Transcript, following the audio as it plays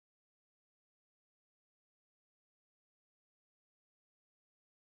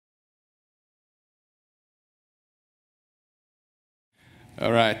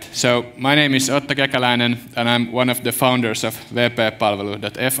All right. So my name is Otto Kekäläinen, and I'm one of the founders of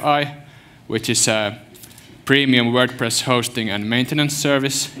wp-palvelu.fi, which is a premium WordPress hosting and maintenance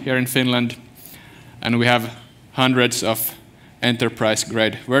service here in Finland. And we have hundreds of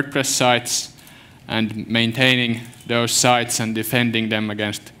enterprise-grade WordPress sites, and maintaining those sites and defending them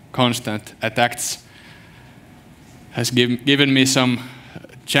against constant attacks has given me some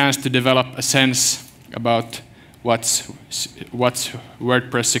chance to develop a sense about what's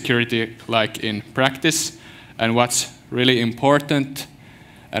WordPress security like in practice, and what's really important,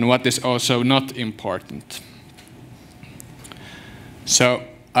 and what is also not important. So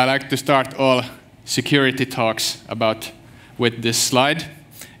I like to start all security talks with this slide.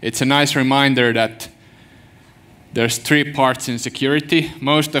 It's a nice reminder that there's 3 parts in security.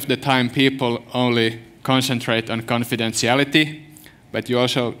 Most of the time people only concentrate on confidentiality, but you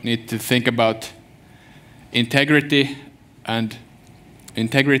also need to think about integrity and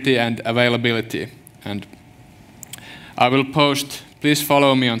availability. And I will post, please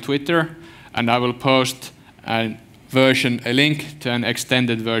follow me on Twitter, and I will post a link to an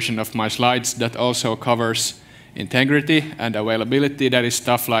extended version of my slides that also covers integrity and availability. That is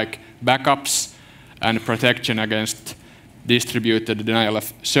stuff like backups and protection against distributed denial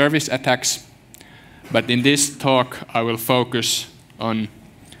of service attacks. But in this talk, I will focus on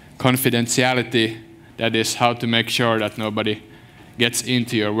confidentiality. That is how to make sure that nobody gets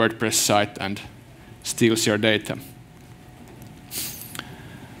into your WordPress site and steals your data.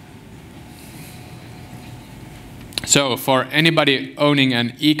 So for anybody owning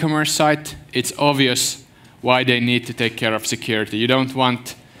an e-commerce site, it's obvious why they need to take care of security. You don't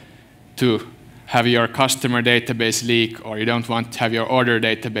want to have your customer database leak, or you don't want to have your order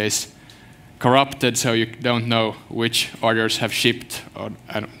database corrupted so you don't know which orders have shipped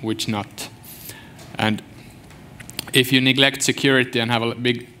and which not. And if you neglect security and have a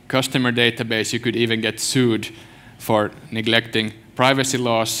big customer database, you could even get sued for neglecting privacy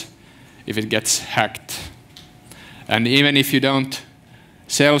laws if it gets hacked. And even if you don't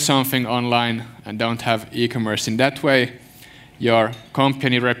sell something online and don't have e-commerce in that way, your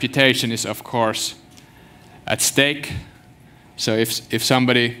company reputation is, of course, at stake. So if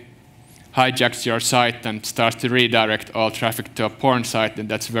somebody hijacks your site and starts to redirect all traffic to a porn site, then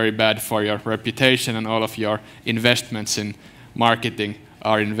that's very bad for your reputation, and all of your investments in marketing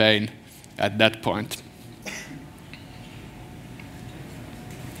are in vain at that point.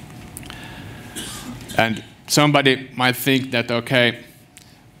 And somebody might think that, okay,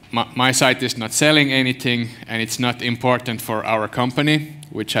 my site is not selling anything and it's not important for our company,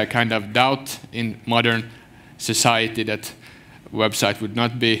 which I kind of doubt in modern society, that website would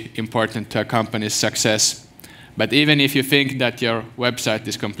not be important to a company's success. But even if you think that your website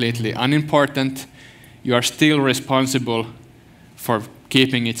is completely unimportant, you are still responsible for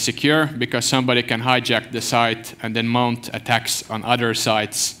keeping it secure, because somebody can hijack the site and then mount attacks on other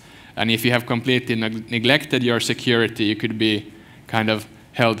sites. And if you have completely neglected your security, you could be kind of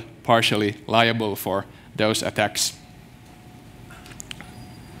held partially liable for those attacks.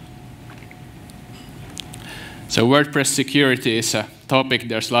 So WordPress security is a topic.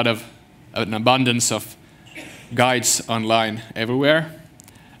 There's an abundance of guides online everywhere.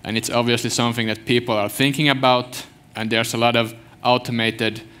 And it's obviously something that people are thinking about. And there's a lot of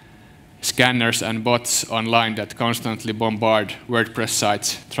automated scanners and bots online that constantly bombard WordPress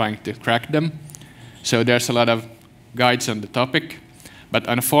sites trying to crack them. So there's a lot of guides on the topic. But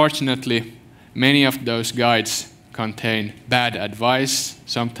unfortunately, many of those guides contain bad advice,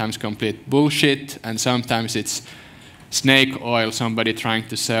 sometimes complete bullshit, and sometimes it's snake oil, somebody trying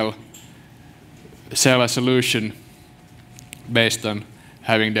to sell a solution based on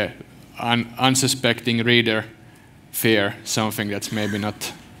having the unsuspecting reader fear something that's maybe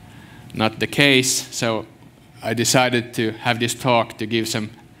not the case. So I decided to have this talk to give some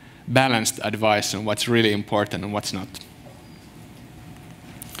balanced advice on what's really important and what's not.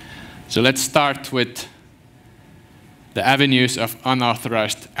 So let's start with the avenues of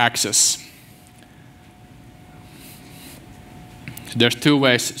unauthorized access. So there's 2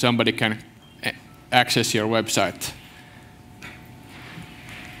 ways somebody can access your website: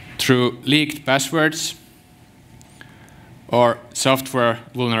 through leaked passwords or software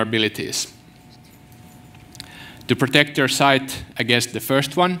vulnerabilities. To protect your site against the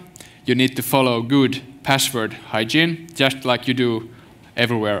first one, you need to follow good password hygiene, just like you do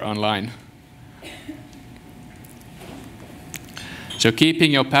everywhere online. So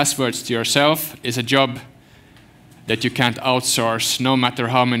keeping your passwords to yourself is a job that you can't outsource, no matter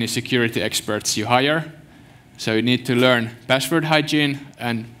how many security experts you hire. So you need to learn password hygiene,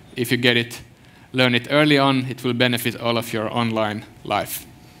 and if you get it learn it early on, it will benefit all of your online life.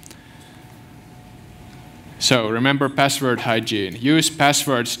 So remember password hygiene. Use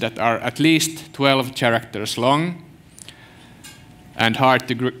passwords that are at least 12 characters long and hard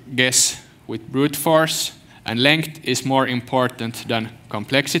to guess with brute force. And length is more important than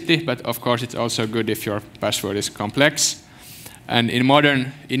complexity, but of course it's also good if your password is complex. And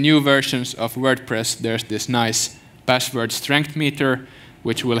in new versions of WordPress, there's this nice password strength meter,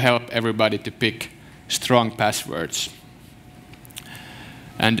 which will help everybody to pick strong passwords.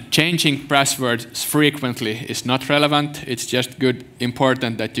 And changing passwords frequently is not relevant. It's just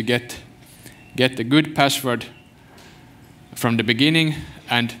important that you get a good password from the beginning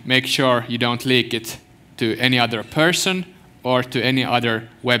and make sure you don't leak it to any other person or to any other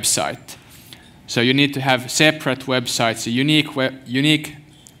website. So you need to have separate websites, a unique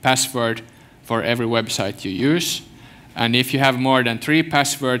password for every website you use. And if you have more than 3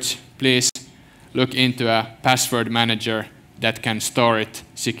 passwords, please look into a password manager that can store it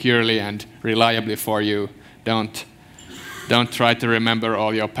securely and reliably for you. Don't try to remember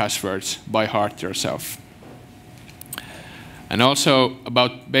all your passwords by heart yourself. And also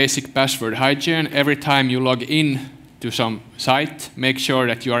about basic password hygiene, every time you log in to some site, make sure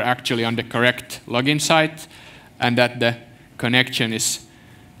that you are actually on the correct login site and that the connection is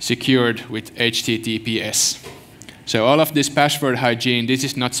secured with HTTPS. So all of this password hygiene, this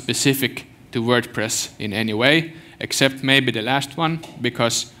is not specific to WordPress in any way, except maybe the last one,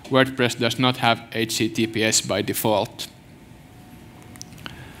 because WordPress does not have HTTPS by default.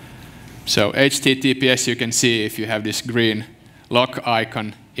 So HTTPS you can see if you have this green lock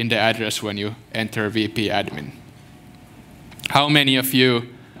icon in the address when you enter VP admin. How many of you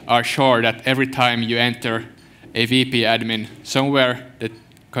are sure that every time you enter a VP admin, somewhere the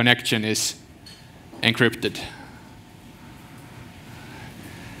connection is encrypted?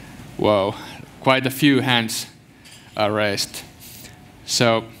 Whoa, quite a few hands are raised.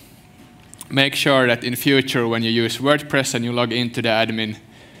 So make sure that in future when you use WordPress and you log into the admin,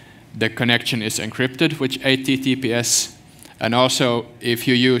 the connection is encrypted with HTTPS. And also if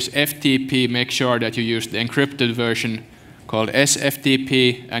you use FTP, make sure that you use the encrypted version called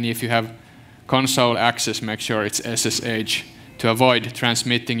SFTP. And if you have console access, make sure it's SSH to avoid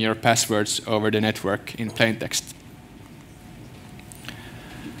transmitting your passwords over the network in plain text.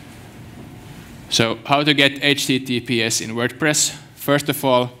 So how to get HTTPS in WordPress? First of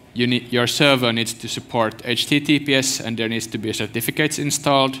all, your server needs to support HTTPS and there needs to be certificates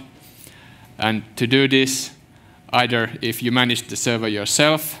installed. And to do this, either if you manage the server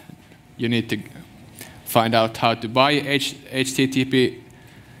yourself, you need to find out how to buy HTTP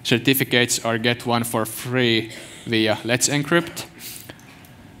certificates or get one for free via Let's Encrypt.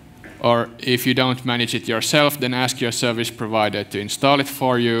 Or if you don't manage it yourself, then ask your service provider to install it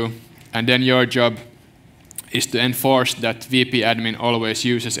for you. And then your job is to enforce that VP admin always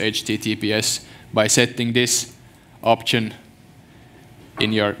uses HTTPS by setting this option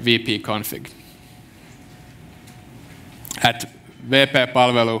in your VP config. At WP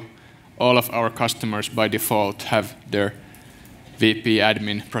Palvelu, all of our customers by default have their VP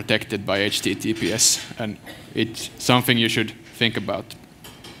admin protected by HTTPS, and it's something you should think about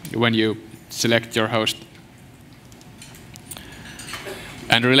when you select your host.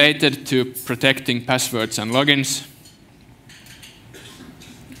 And related to protecting passwords and logins,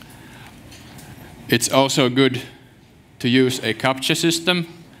 it's also good to use a CAPTCHA system.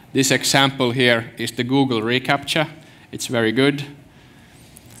 This example here is the Google reCAPTCHA. It's very good.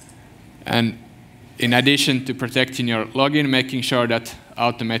 And in addition to protecting your login, making sure that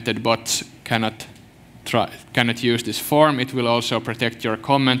automated bots cannot use this form, it will also protect your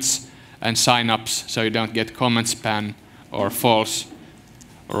comments and signups so you don't get comment spam or false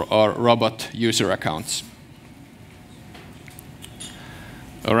or robot user accounts.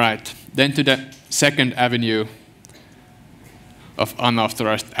 All right, then to the second avenue of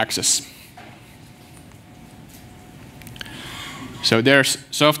unauthorized access. So there's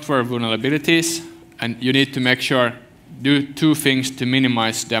software vulnerabilities, and you need to make sure, do 2 things to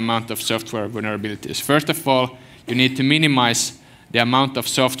minimize the amount of software vulnerabilities. First of all, you need to minimize the amount of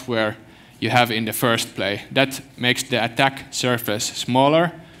software you have in the first place. That makes the attack surface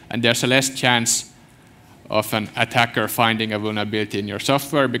smaller, and there's a less chance of an attacker finding a vulnerability in your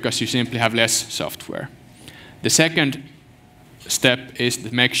software because you simply have less software. The second step is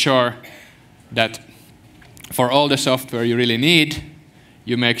to make sure that for all the software you really need,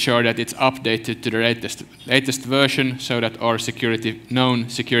 you make sure that it's updated to the latest version so that all known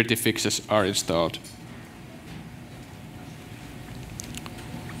security fixes are installed.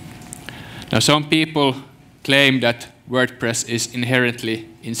 Now, some people claim that WordPress is inherently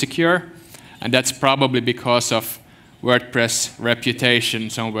insecure, And that's probably because of WordPress reputation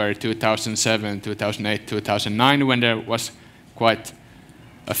somewhere 2007, 2008, 2009, when there was quite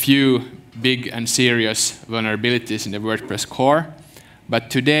a few big and serious vulnerabilities in the WordPress core. But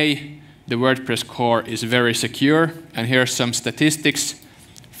today, the WordPress core is very secure, and here's some statistics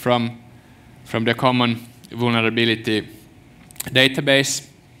from the common vulnerability database.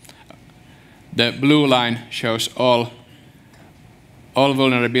 The blue line shows all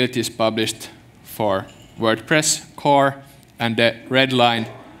vulnerabilities published for WordPress core, and the red line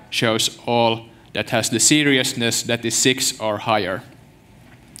shows all that has the seriousness that is 6 or higher.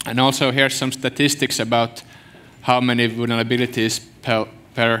 And also here's some statistics about how many vulnerabilities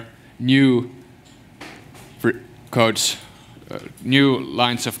per new codes, new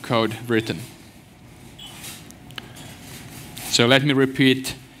lines of code written. So let me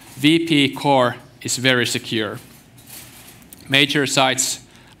repeat, WP core is very secure. Major sites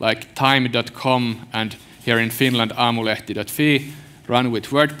like time.com and here in Finland aamulehti.fi run with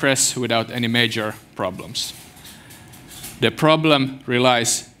WordPress without any major problems. The problem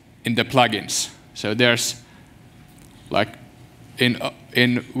relies in the plugins. So there's like in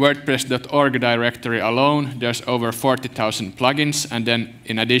WordPress.org directory alone, there's over 40,000 plugins, and then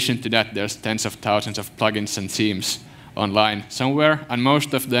in addition to that, there's tens of thousands of plugins and themes online somewhere, and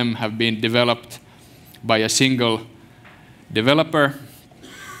most of them have been developed by a single developer,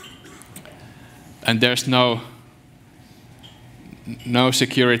 and there's no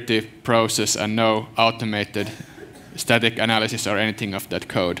security process and no automated static analysis or anything of that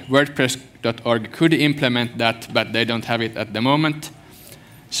code. WordPress.org could implement that, but they don't have it at the moment.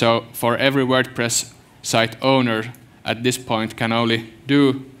 So for every WordPress site owner at this point can only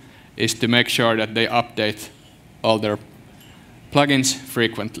do is to make sure that they update all their plugins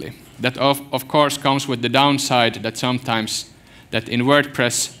frequently. That of course comes with the downside that sometimes that in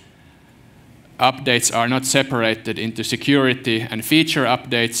WordPress updates are not separated into security and feature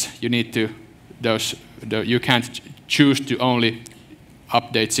updates. You need to you can't choose to only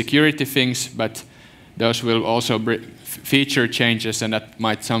update security things, but those will also feature changes, and that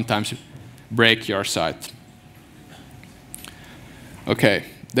might sometimes break your site. Okay,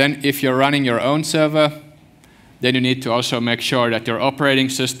 then if you're running your own server, then you need to also make sure that your operating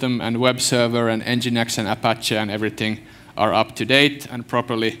system and web server and Nginx and Apache and everything are up to date and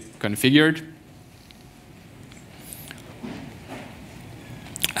properly configured.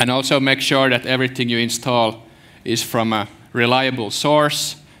 And also make sure that everything you install is from a reliable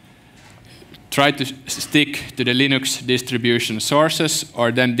source. Try to stick to the Linux distribution sources,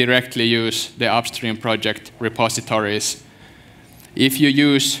 or then directly use the upstream project repositories. If you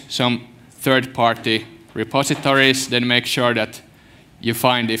use some third-party repositories, then make sure that you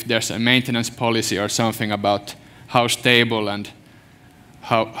find if there's a maintenance policy or something about how stable and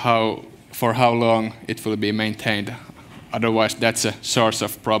for how long it will be maintained. Otherwise, that's a source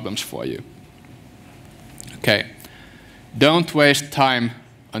of problems for you. Okay. Don't waste time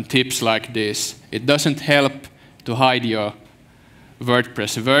on tips like this. It doesn't help to hide your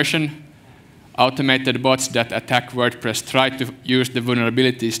WordPress version. Automated bots that attack WordPress try to use the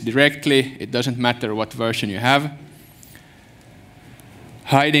vulnerabilities directly. It doesn't matter what version you have.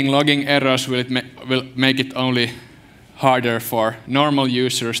 Hiding logging errors will make it only harder for normal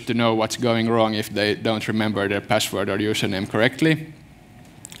users to know what's going wrong if they don't remember their password or username correctly.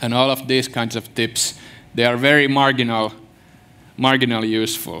 And all of these kinds of tips, they are very marginally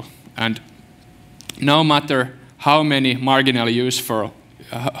useful. And no matter how many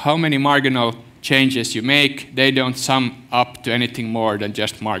marginal changes you make, they don't sum up to anything more than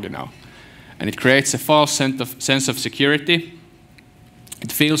just marginal. And it creates a false sense of security.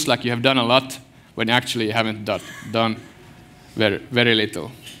 It feels like you have done a lot when actually you haven't done very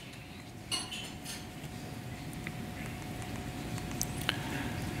little.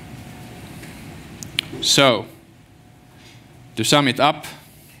 So, to sum it up,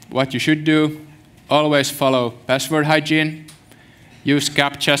 what you should do, always follow password hygiene, use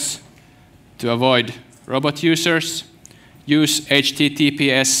CAPTCHAs to avoid robot users, use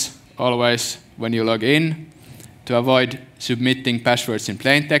HTTPS always when you log in to avoid submitting passwords in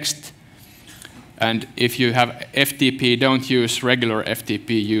plain text. And if you have FTP, don't use regular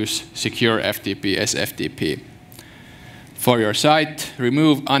FTP, use secure FTP, SFTP. For your site,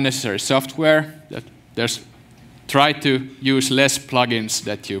 remove unnecessary software. Try to use less plugins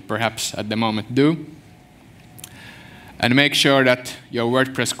that you perhaps at the moment do. And make sure that your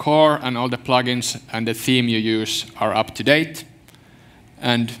WordPress core and all the plugins and the theme you use are up to date,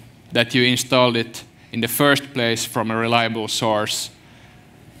 and that you installed it in the first place from a reliable source.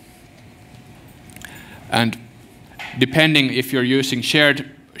 And depending if you're using shared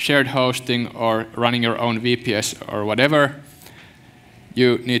shared hosting or running your own VPS or whatever,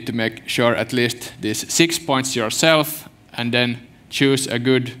 you need to make sure at least these 6 points yourself, and then choose a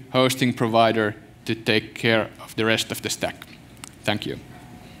good hosting provider to take care of the rest of the stack. Thank you.